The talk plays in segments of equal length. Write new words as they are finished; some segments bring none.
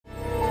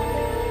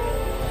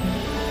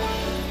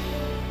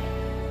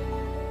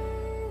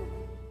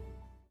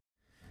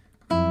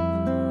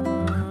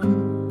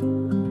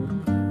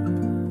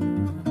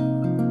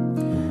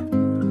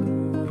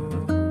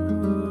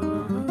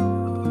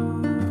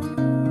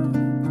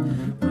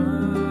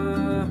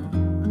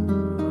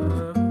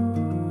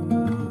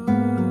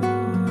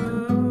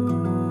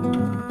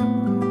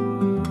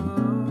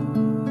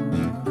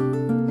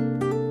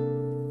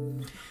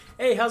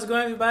how's it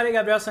going, everybody?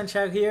 Gabriel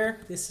Santiago here.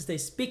 This is the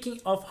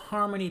Speaking of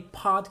Harmony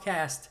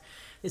podcast.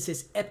 This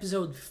is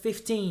episode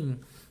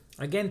 15.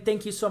 Again,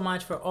 thank you so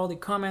much for all the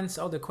comments,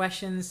 all the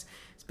questions.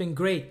 It's been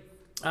great.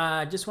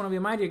 Just want to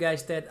remind you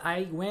guys that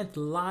I went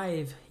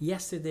live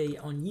yesterday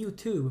on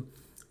YouTube,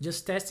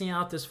 just testing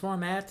out this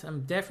format.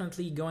 I'm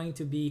definitely going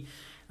to be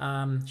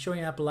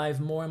showing up live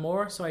more and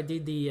more. So I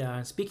did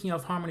the Speaking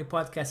of Harmony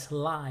podcast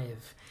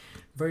live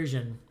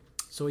version.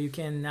 So you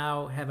can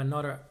now have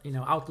another,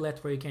 outlet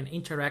where you can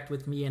interact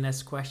with me and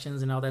ask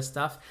questions and all that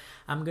stuff.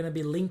 I'm gonna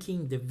be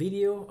linking the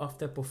video of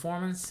the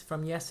performance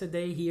from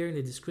yesterday here in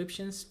the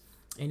descriptions,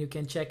 and you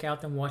can check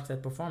out and watch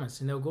that performance.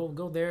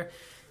 Go there,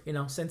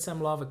 send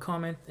some love, a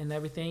comment, and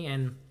everything.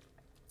 And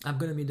I'm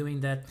gonna be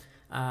doing that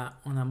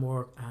on a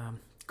more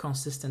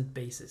consistent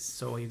basis,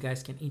 so you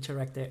guys can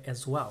interact there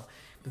as well.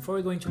 Before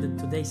we go into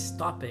today's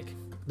topic,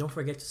 don't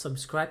forget to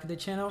subscribe to the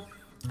channel,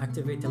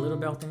 activate the little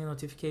bell to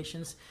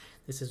notifications.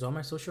 This is all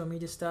my social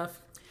media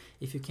stuff.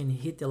 If you can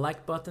hit the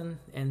like button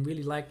and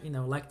really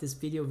like this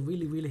video,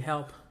 really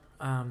help,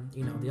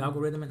 the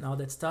algorithm and all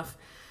that stuff.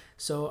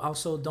 So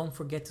also don't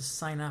forget to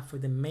sign up for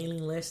the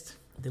mailing list.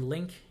 The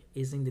link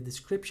is in the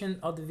description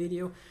of the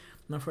video.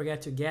 Don't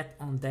forget to get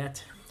on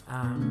that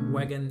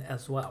wagon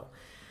as well.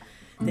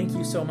 Thank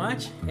you so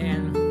much.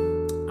 And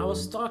I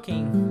was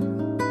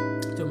talking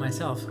to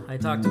myself. I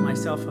talk to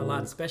myself a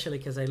lot, especially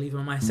because I live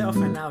on myself,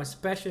 and now,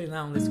 especially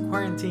now in this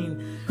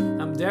quarantine,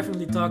 I'm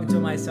definitely talking to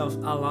myself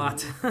a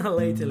lot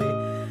lately.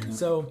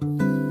 So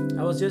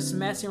I was just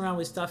messing around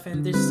with stuff,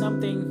 and there's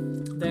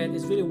something that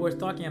is really worth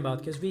talking about,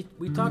 because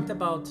we talked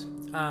about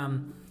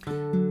some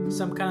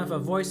kind of a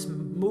voice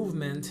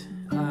movement,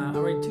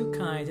 already two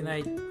kinds, and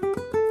I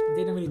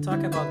didn't really talk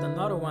about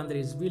another one that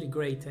is really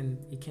great,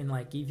 and it can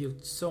give you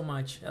so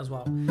much as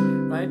well,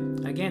 right?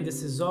 Again,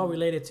 this is all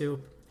related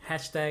to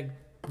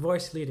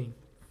 #voice leading.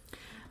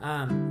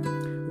 I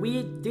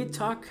did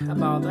talk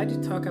about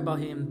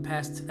him in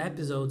past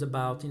episodes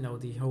about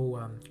the whole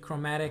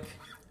chromatic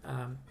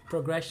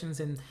progressions,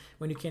 and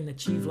when you can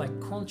achieve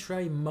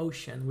contrary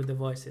motion with the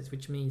voices,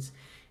 which means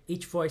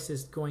each voice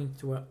is going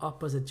to an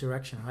opposite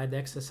direction, right? The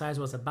exercise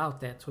was about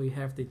that. So you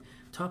have the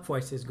top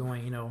voices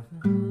going, you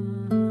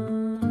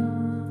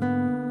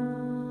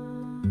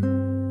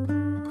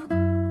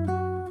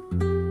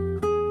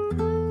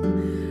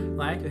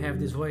have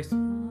this voice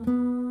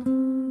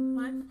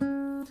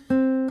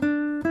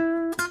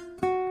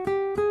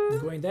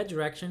going that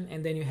direction,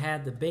 and then you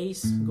had the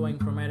bass going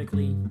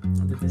chromatically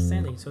on the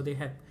descending, so they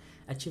had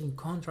achieving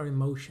contrary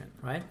motion,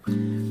 right?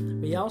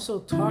 We also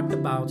talked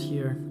about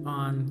here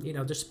on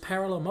just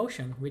parallel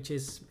motion, which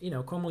is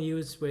commonly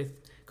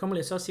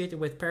associated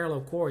with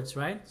parallel chords,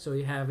 right? So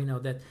you have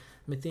that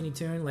Metheny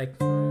tune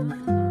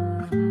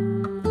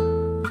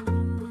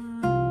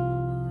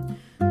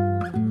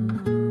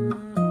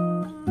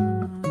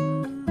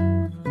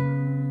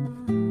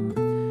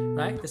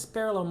this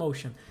parallel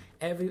motion.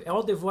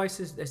 All the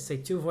voices, let's say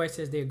two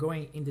voices, they're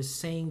going in the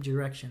same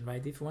direction,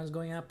 right? If one's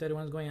going up, the other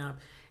one's going up,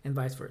 and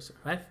vice versa,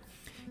 right?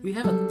 We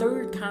have a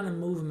third kind of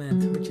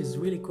movement, which is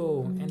really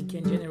cool and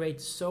can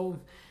generate so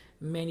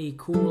many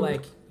cool,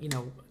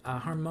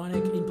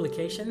 harmonic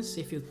implications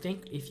if you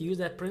use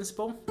that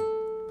principle.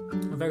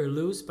 Very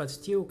loose, but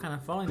still kind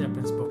of following that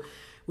principle,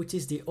 which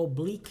is the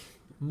oblique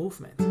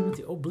movement,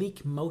 the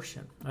oblique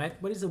motion, right?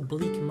 What is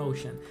oblique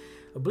motion?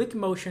 Oblique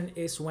motion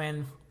is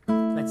when,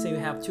 let's say you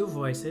have two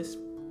voices,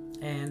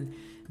 and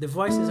the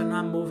voices are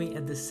not moving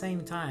at the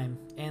same time,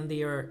 and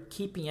they are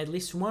keeping, at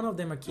least one of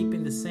them are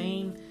keeping the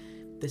same,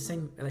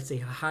 let's say,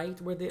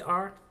 height where they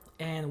are,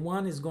 and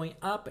one is going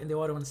up and the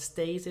other one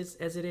stays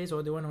as it is,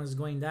 or the one is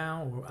going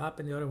down or up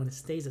and the other one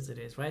stays as it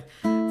is, right?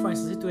 For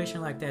instance, a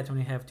situation like that, when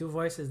you have two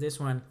voices, this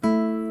one,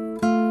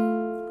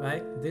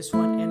 right? This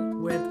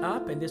one went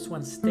up and this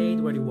one stayed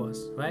where it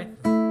was, right?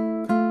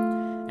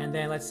 And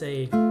then let's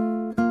say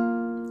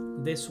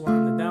this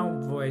one, the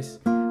down voice,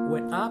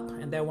 went up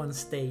and that one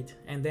stayed,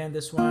 and then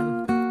this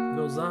one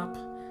goes up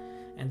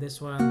and this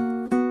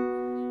one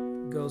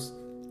goes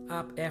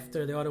up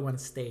after the other one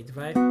stayed,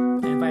 right?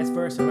 And vice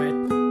versa, right?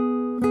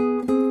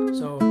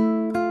 So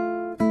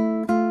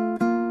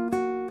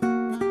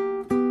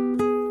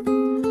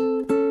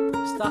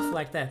stuff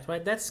like that,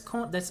 right? That's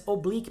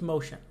oblique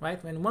motion,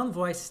 right? When one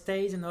voice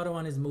stays and the other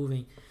one is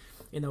moving,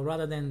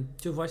 rather than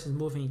two voices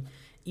moving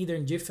either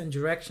in different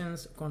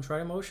directions,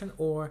 contrary motion,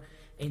 or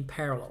in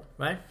parallel,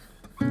 right?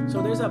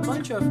 So there's a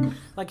bunch of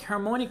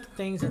harmonic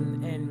things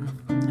and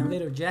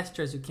little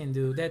gestures you can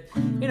do that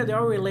they're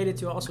all related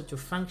to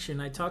function.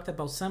 I talked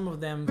about some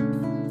of them.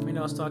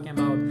 I was talking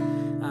about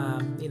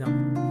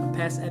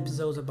past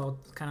episodes about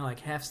kind of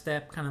half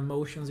step kind of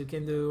motions you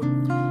can do.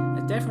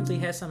 It definitely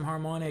has some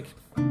harmonic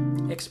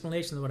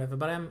explanations or whatever,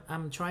 but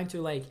I'm trying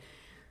to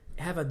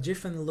have a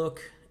different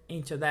look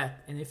into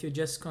that. And if you're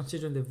just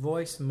considering the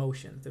voice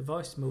motions, the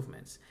voice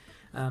movements,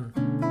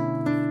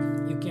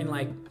 you can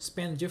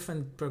spend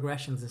different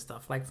progressions and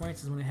stuff. For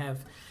instance, when you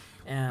have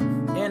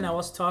and I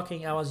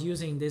was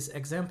using this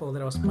example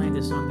that I was playing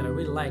this song that I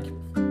really like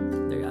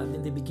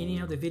in the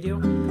beginning of the video.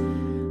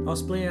 I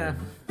was playing a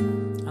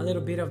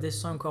little bit of this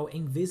song called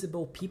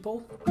Invisible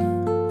People,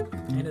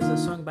 and it's a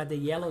song by the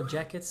Yellow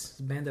Jackets,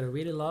 a band that I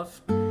really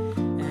love.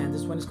 And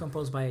this one is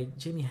composed by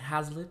Jimmy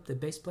Haslip, the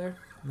bass player,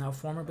 now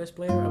former bass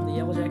player of the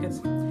Yellow Jackets.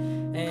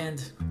 And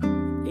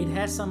it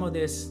has some of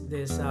this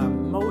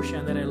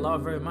motion that I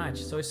love very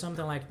much. So it's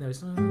something like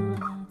this.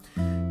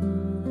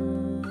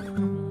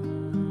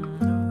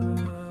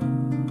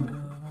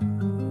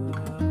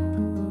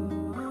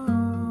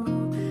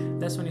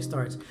 That's when it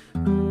starts.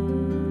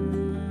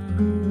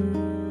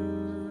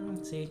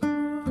 See?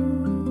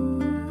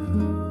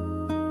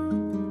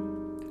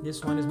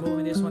 This one is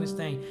moving, this one is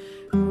staying.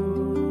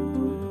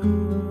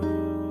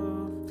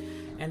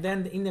 And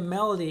then in the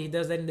melody, he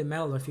does that in the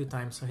melody a few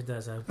times. So he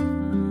does a...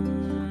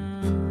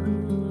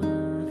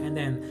 And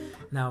then,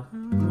 now...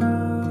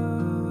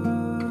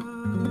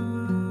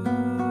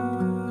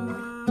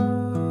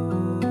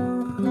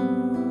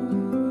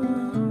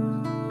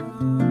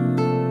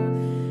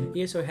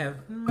 Here, so we have...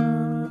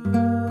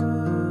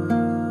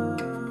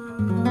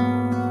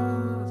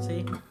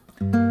 See?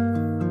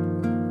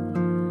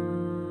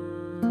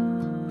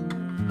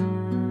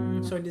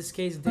 So in this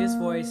case, this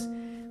voice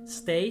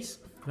stays,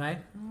 right?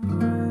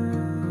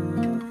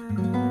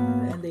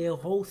 And the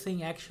whole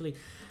thing actually,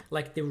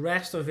 like the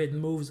rest of it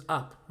moves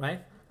up,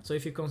 right? So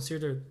if you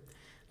consider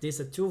this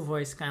a two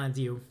voice kind of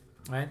deal,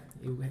 right?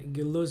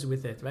 You lose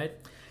with it, right?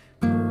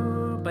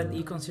 But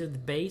you consider the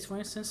bass, for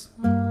instance.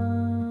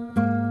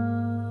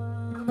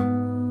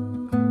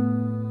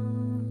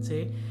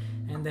 See?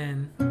 And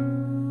then,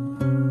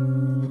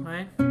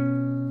 right?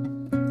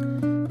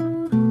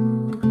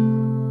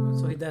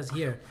 So he does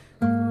here.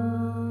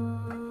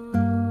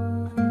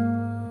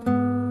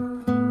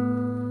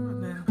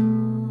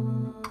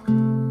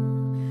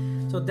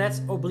 So that's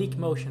oblique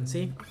motion,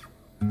 see?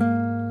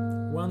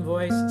 One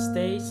voice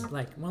stays,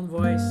 like one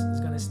voice is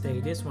gonna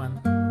stay, this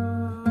one,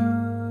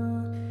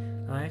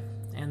 right?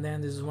 And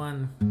then this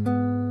one,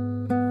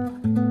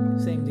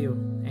 same deal,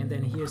 and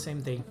then here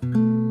same thing,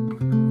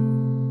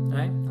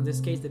 right? In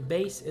this case the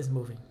bass is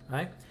moving,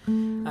 right?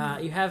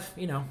 You have,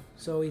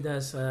 so he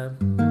does so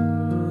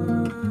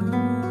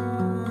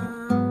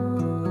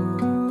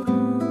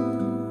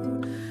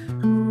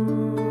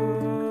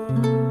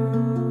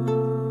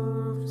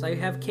you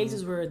have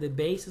cases where the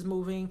bass is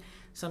moving,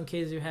 some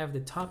cases you have the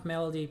top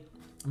melody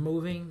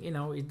moving,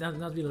 it's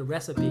not really a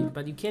recipe,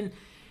 but you can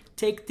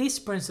take this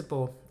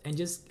principle and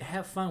just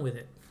have fun with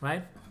it,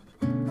 right?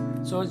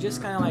 So I was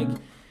just kind of like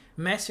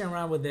messing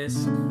around with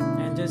this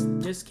and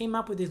just came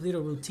up with this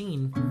little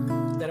routine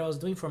that I was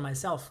doing for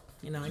myself,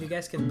 and you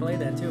guys can play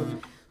that too.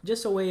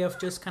 Just a way of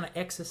just kind of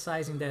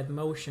exercising that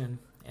motion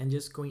and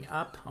just going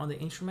up on the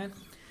instrument.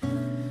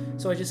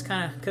 So I just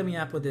kind of coming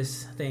up with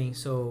this thing.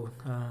 So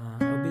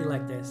it'll be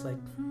like this, like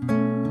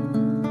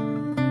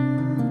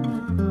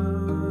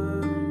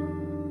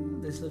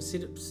this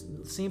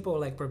simple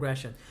like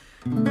progression.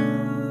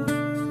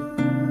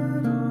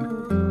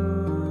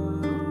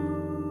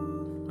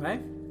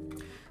 Right?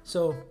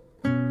 So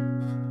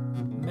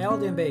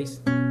melody and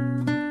bass.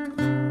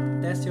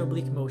 That's the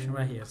oblique motion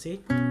right here. See?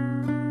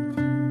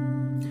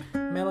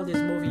 Melody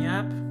is moving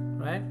up,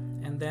 right?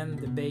 And then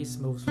the bass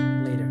moves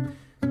later.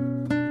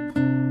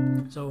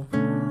 So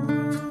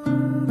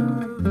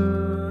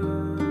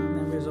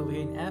numbers over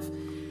here in F,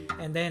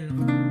 and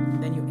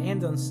then you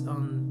end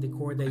on the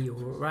chord that you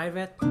arrive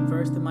at,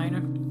 first the minor,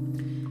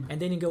 and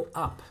then you go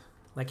up,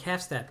 like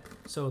half step.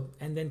 So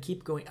and then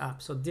keep going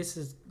up. So this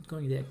is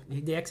going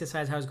the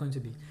exercise how it's going to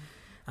be.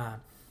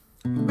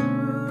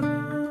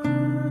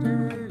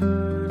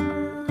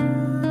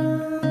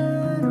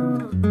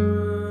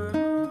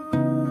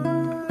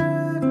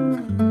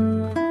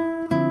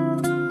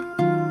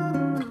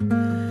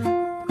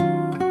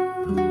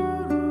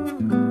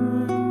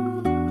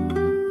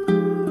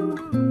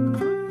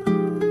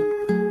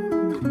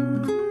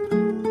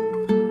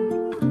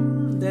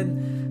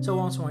 So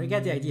once more, you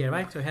get the idea,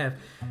 right? To have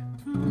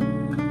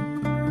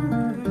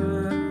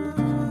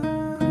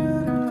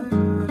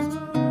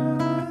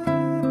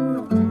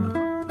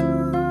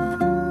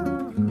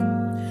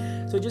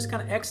so just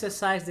kind of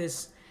exercise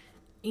this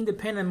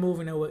independent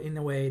movement in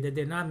a way that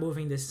they're not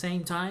moving the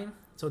same time.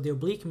 So the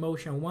oblique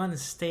motion, one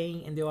is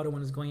staying and the other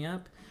one is going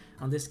up.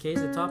 On this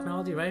case, the top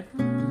melody, right?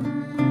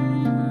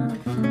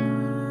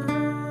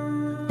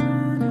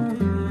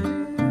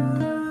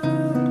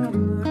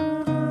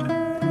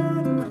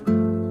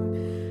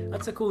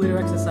 That's a cool little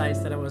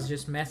exercise that I was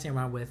just messing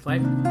around with,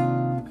 right?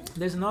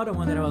 There's another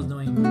one that I was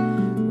doing,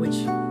 in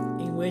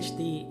which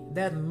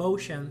that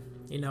motion,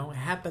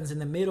 happens in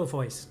the middle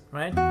voice,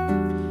 right?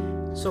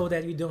 So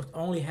that you don't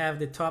only have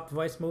the top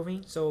voice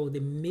moving, so the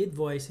mid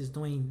voice is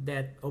doing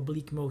that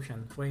oblique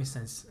motion. For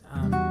instance,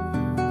 I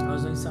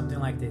was doing something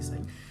like this,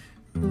 like.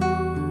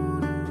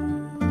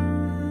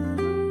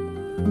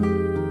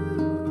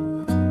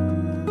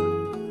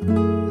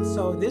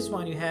 So this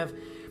one you have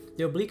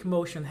the oblique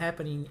motion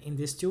happening in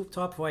these two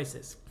top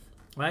voices,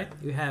 right?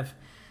 You have,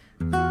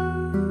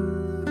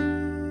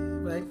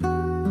 right?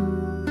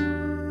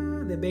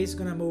 The bass is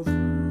gonna move,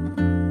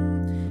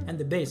 and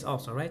the bass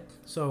also, right?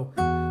 So,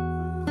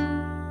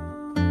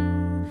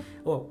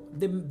 well,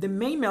 the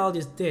main melody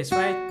is this,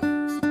 right?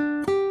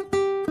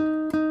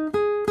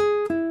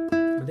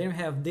 But then you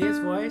have this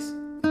voice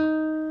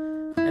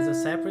as a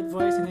separate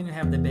voice, and then you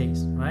have the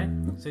bass, right?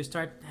 So you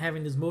start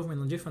having this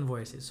movement on different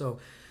voices. So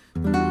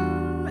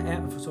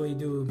you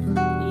do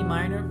E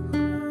minor,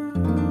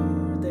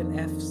 then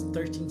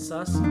F13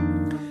 sus,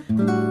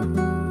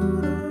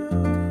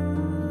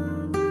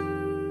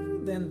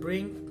 then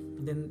bring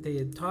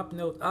the top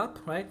note up,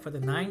 right, for the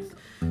ninth,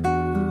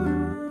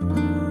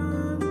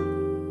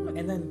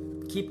 and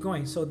then keep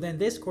going. So then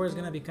this chord is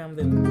gonna become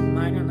the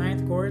minor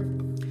ninth chord,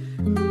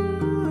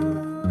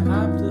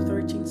 up to the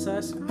 13th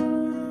sus,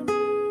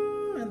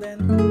 and then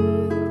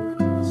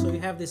so you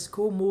have this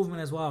cool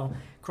movement as well,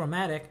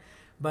 chromatic,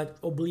 but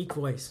oblique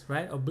voice,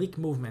 right? Oblique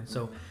movement.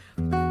 So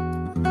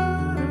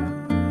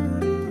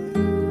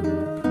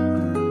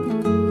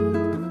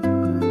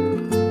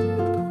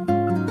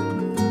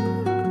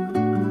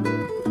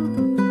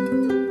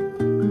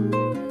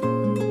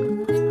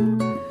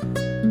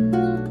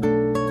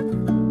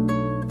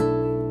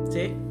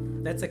see,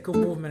 that's a cool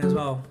movement as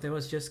well. That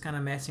was just kind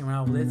of messing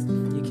around with it.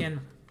 You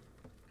can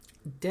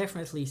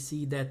definitely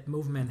see that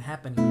movement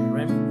happen here,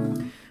 right?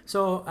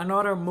 So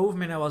another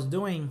movement I was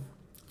doing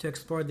to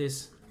explore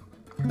this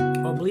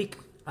oblique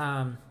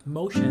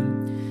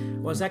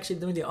motion was actually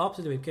doing the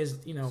opposite way, because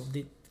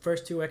the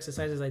first two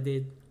exercises I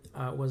did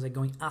was like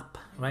going up,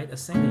 right,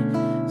 ascending.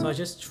 So I was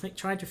just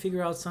trying to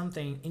figure out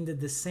something in the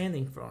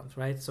descending front,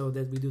 right, so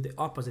that we do the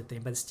opposite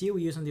thing, but still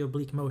we're using the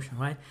oblique motion,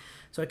 right?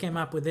 So I came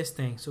up with this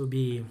thing. So it would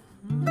be,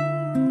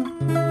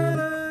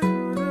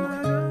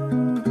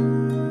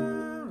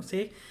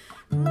 see,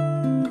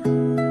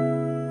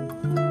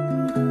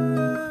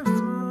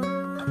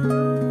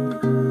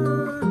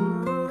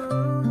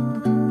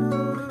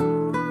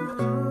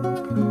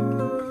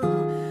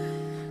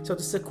 so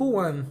this is a cool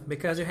one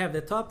because you have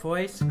the top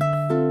voice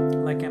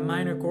like a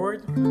minor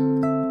chord,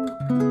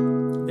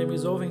 then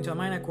resolving to a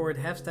minor chord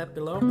half step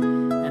below,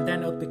 and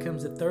then it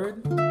becomes the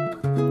third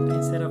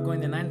instead of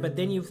going the 9, but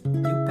then you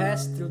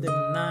pass through the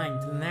 9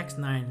 to the next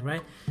 9,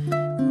 right?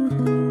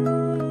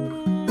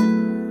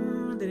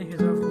 Then you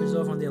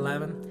resolve on the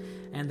 11,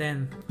 and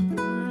then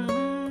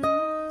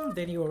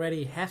you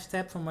already half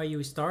step from where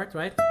you start,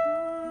 right?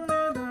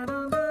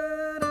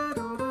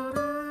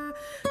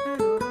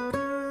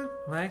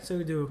 Right, so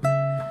you do,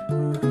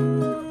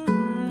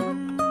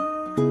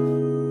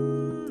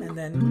 and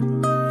then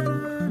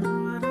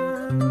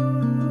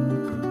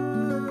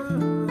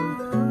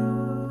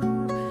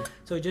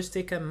so you just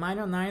take a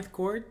minor ninth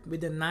chord with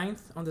the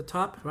ninth on the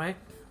top, right?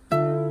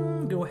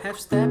 Do a half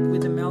step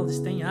with the melody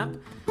staying up,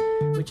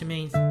 which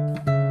means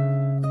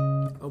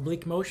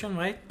oblique motion,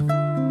 right?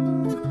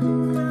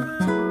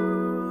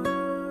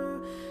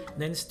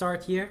 Then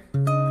start here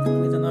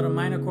with another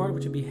minor chord,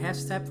 which would be half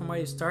step from where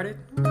you started.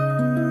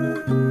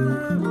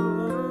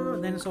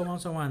 And then so on,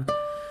 so on.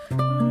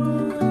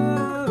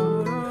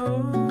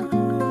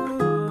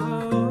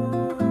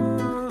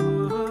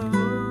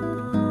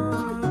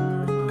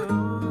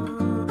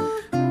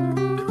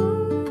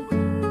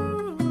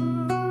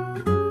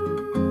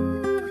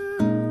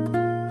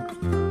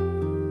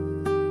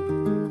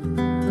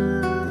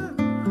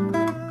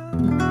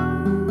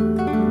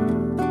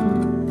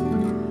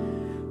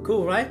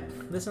 Cool, right?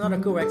 That's another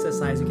cool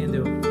exercise you can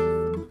do.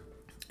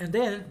 And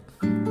then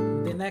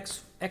the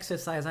next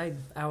exercise I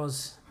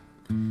was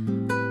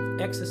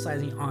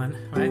exercising on,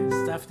 right?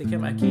 The stuff that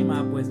I came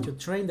up with to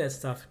train that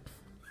stuff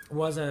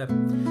was a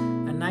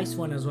nice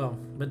one as well.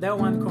 But that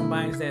one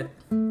combines that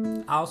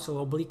also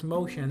oblique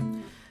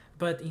motion,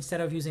 but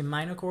instead of using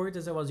minor chords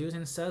as I was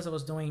using sus, I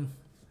was doing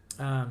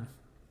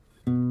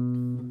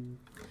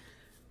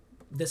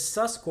the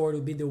sus chord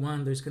would be the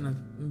one that's gonna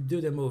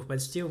do the move,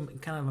 but still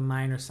kind of a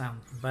minor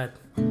sound. But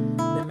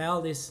the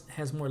melodies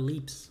has more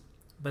leaps,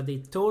 but the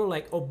total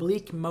like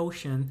oblique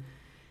motion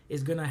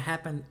is gonna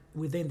happen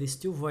within these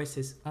two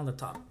voices on the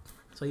top.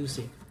 So you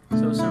see,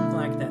 so something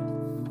like that.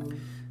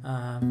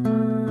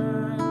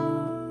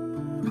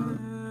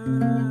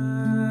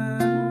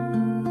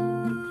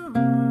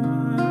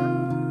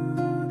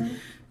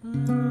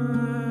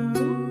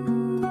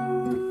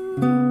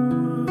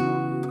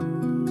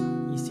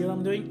 You see what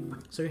I'm doing?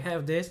 So you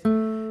have this.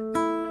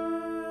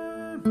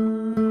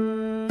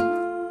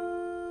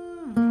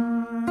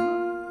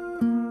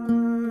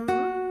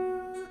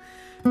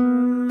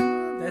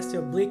 That's the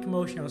oblique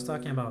motion I was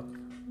talking about.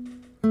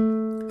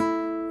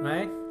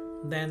 Right?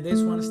 Then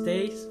this one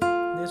stays,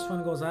 this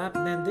one goes up,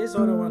 then this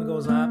other one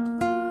goes up,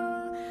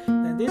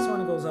 then this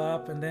one goes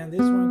up, and then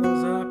this one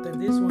goes up, then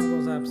this one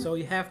goes up. So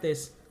you have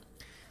this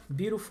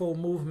beautiful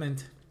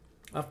movement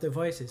of the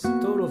voices,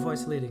 total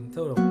voice leading,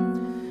 total.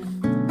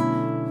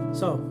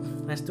 So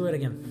let's do it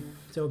again.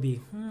 So it'll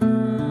be.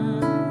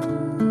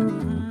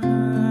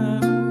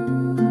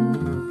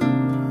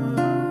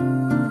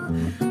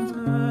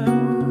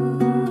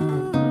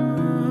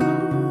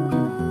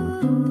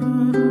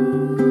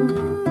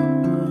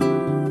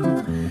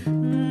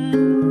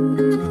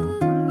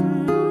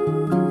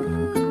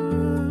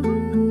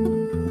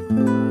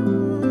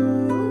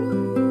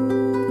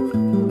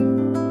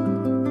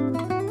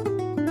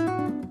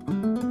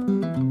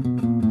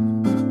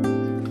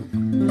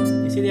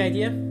 See the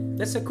idea?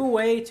 That's a cool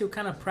way to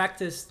kind of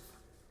practice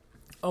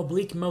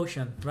oblique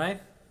motion,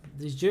 right?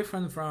 It's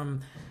different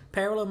from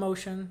parallel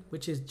motion,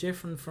 which is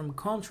different from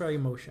contrary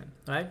motion,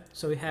 right?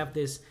 So we have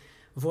this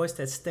voice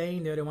that's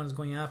staying, the other one's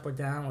going up or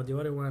down, or the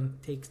other one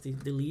takes the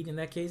lead in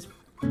that case.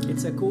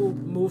 It's a cool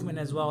movement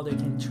as well that you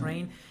can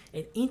train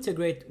and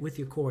integrate with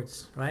your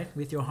chords, right?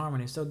 With your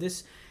harmony. So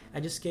this, I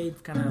just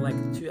gave kind of like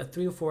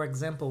 3 or 4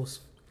 examples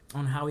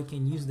on how we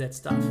can use that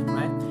stuff,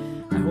 right?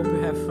 I hope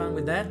you have fun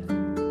with that.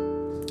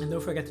 And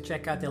don't forget to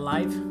check out the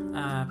live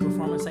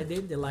performance I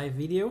did, the live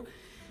video.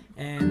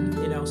 And,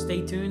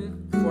 stay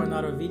tuned for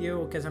another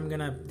video, because I'm going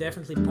to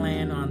definitely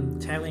plan on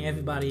telling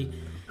everybody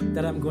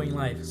that I'm going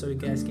live, so you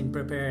guys can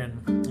prepare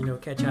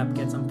and, catch up,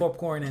 get some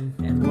popcorn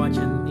and watch,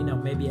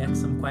 and, maybe ask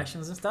some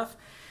questions and stuff.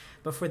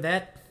 But for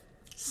that,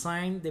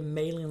 sign the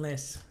mailing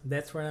list.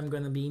 That's where I'm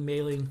going to be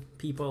mailing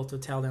people to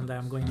tell them that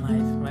I'm going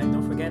live, right?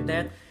 Don't forget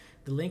that.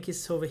 The link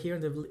is over here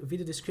in the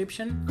video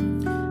description.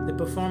 The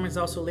performance is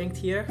also linked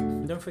here.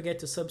 Don't forget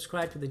to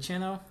subscribe to the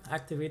channel,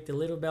 activate the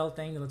little bell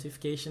thing, the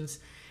notifications.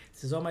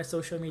 This is all my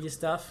social media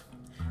stuff.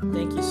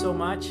 Thank you so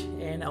much,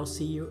 and I'll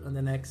see you on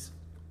the next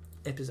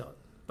episode.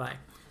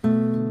 Bye.